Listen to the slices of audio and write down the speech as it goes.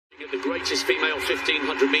the greatest female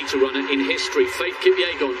 1500-metre runner in history, Faith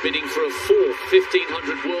Kipyegon, bidding for a fourth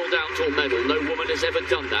 1500 world outdoor medal. No woman has ever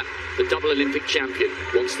done that. The double Olympic champion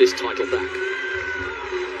wants this title back.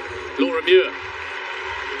 Laura Muir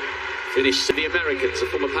finished the Americans, a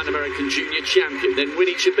former Pan American junior champion. Then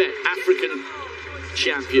Winnie Chebet, African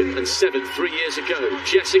champion and seventh 3 years ago.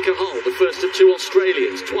 Jessica Hull, the first of two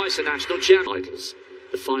Australians, twice a national champion. Titles,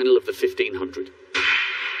 the final of the 1500.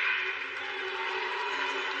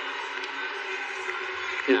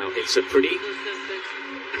 Now, it's a pretty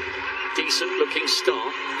decent-looking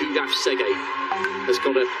start. Gudaf Sege has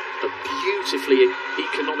got a beautifully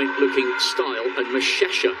economic-looking style, and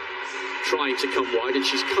Mashesha trying to come wide, and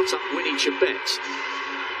she's cut up Winnie Chebet.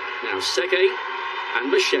 Now, Sege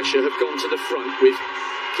and Mashesha have gone to the front, with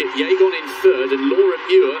Kipyegon in third and Laura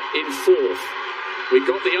Muir in fourth. We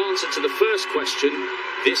got the answer to the first question.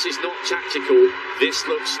 This is not tactical. This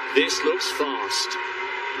looks fast.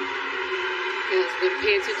 Yes, then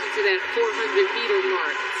pay attention to that 400-meter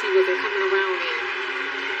mark. See what they're coming around in.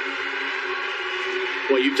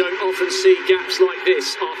 Well, you don't often see gaps like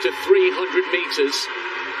this after 300 metres.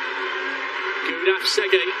 Gudaf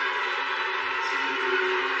Sege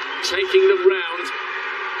taking them round.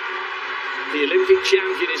 The Olympic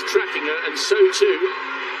champion is tracking her, and so too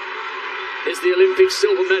is the Olympic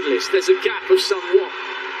silver medalist. There's a gap of somewhat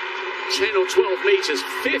 10 or 12 metres,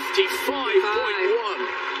 55.1.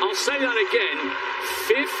 I'll say that again,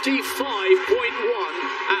 55.1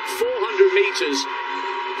 at 400 metres.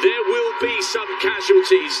 There will be some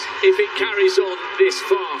casualties if it carries on this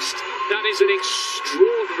fast. That is an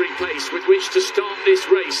extraordinary pace with which to start this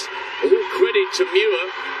race. All credit to Muir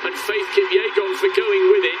and Faith Kipyegon for going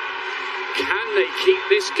with it. Can they keep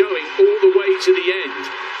this going all the way to the end?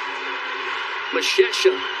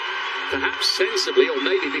 Mashesha, perhaps sensibly, or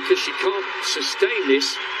maybe because she can't sustain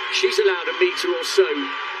this, she's allowed a metre or so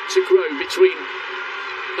to grow between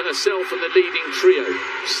herself and the leading trio.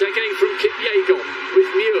 Sege from Kipyegon with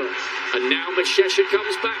Muir, and now Mashesha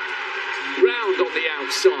comes back round on the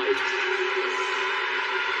outside.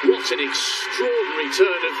 What an extraordinary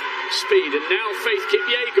turn of speed, and now Faith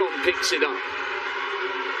Kipyegon picks it up.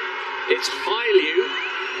 It's Hailu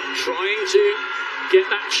trying to get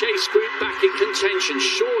that chase group back in contention.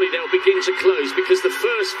 Surely they'll begin to close, because the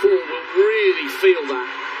first four will really feel that.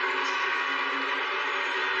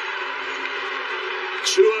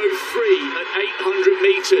 2:03 at 800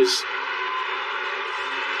 metres,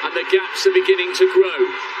 and the gaps are beginning to grow.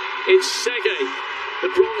 It's Sege, the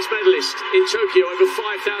bronze medalist in Tokyo over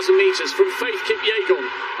 5,000 metres, from Faith Kipyegon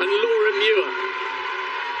and Laura Muir.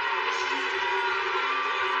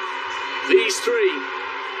 These three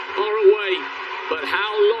are away, but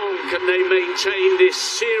how long can they maintain this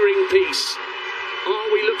searing pace? Are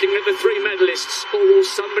we looking at the three medalists, or will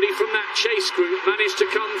somebody from that chase group manage to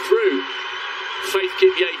come through? Faith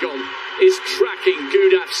Kipyegon is tracking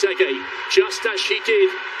Gudaf Sege, just as she did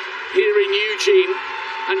here in Eugene,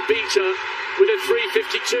 and beat her with a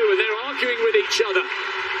 3:52, and they're arguing with each other.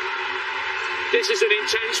 This is an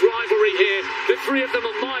intense rivalry here. The three of them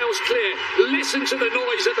are miles clear. Listen to the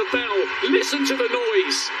noise at the bell. Listen to the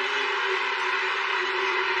noise.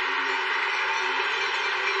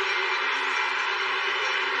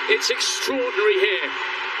 It's extraordinary here.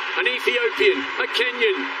 An Ethiopian, a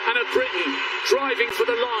Kenyan and a Briton driving for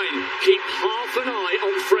the line. Keep half an eye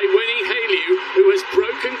on Freweni Hailu, who has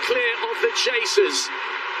broken clear of the chasers.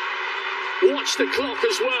 Watch the clock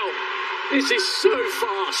as well. This is so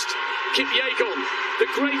fast. Kipyegon, the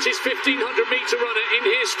greatest 1500-metre runner in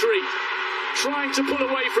history, trying to pull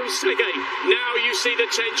away from Sege. Now you see the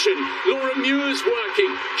tension. Laura Muir's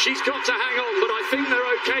working. She's got to hang on, but I think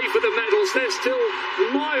they're okay for the medals. They're still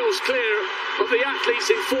miles clear of the athletes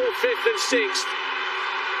in 4th, 5th and 6th.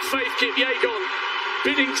 Faith Kipyegon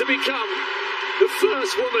bidding to become the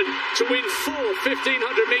first woman to win 4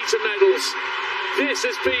 1500-metre medals. This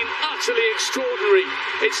has been utterly extraordinary.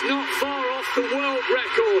 It's not far off the world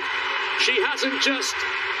record. She hasn't just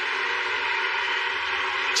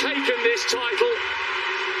taken this title,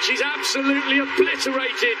 she's absolutely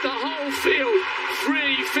obliterated the whole field.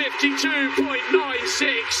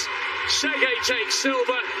 3:52.96. Sege takes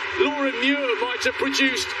silver. Laura Muir might have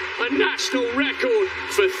produced a national record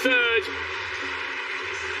for third.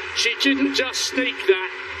 She didn't just sneak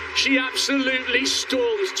that, she absolutely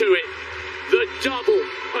storms to it. The double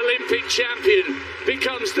Olympic champion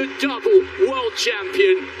becomes the double world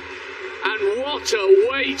champion. And what a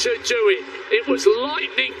way to do it. It was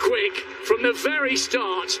lightning quick from the very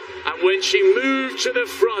start. And when she moved to the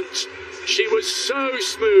front, she was so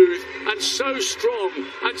smooth and so strong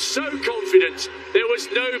and so confident. There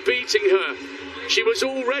was no beating her. She was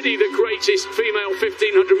already the greatest female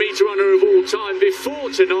 1500 metre runner of all time before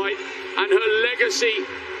tonight, and her legacy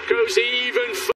goes even further.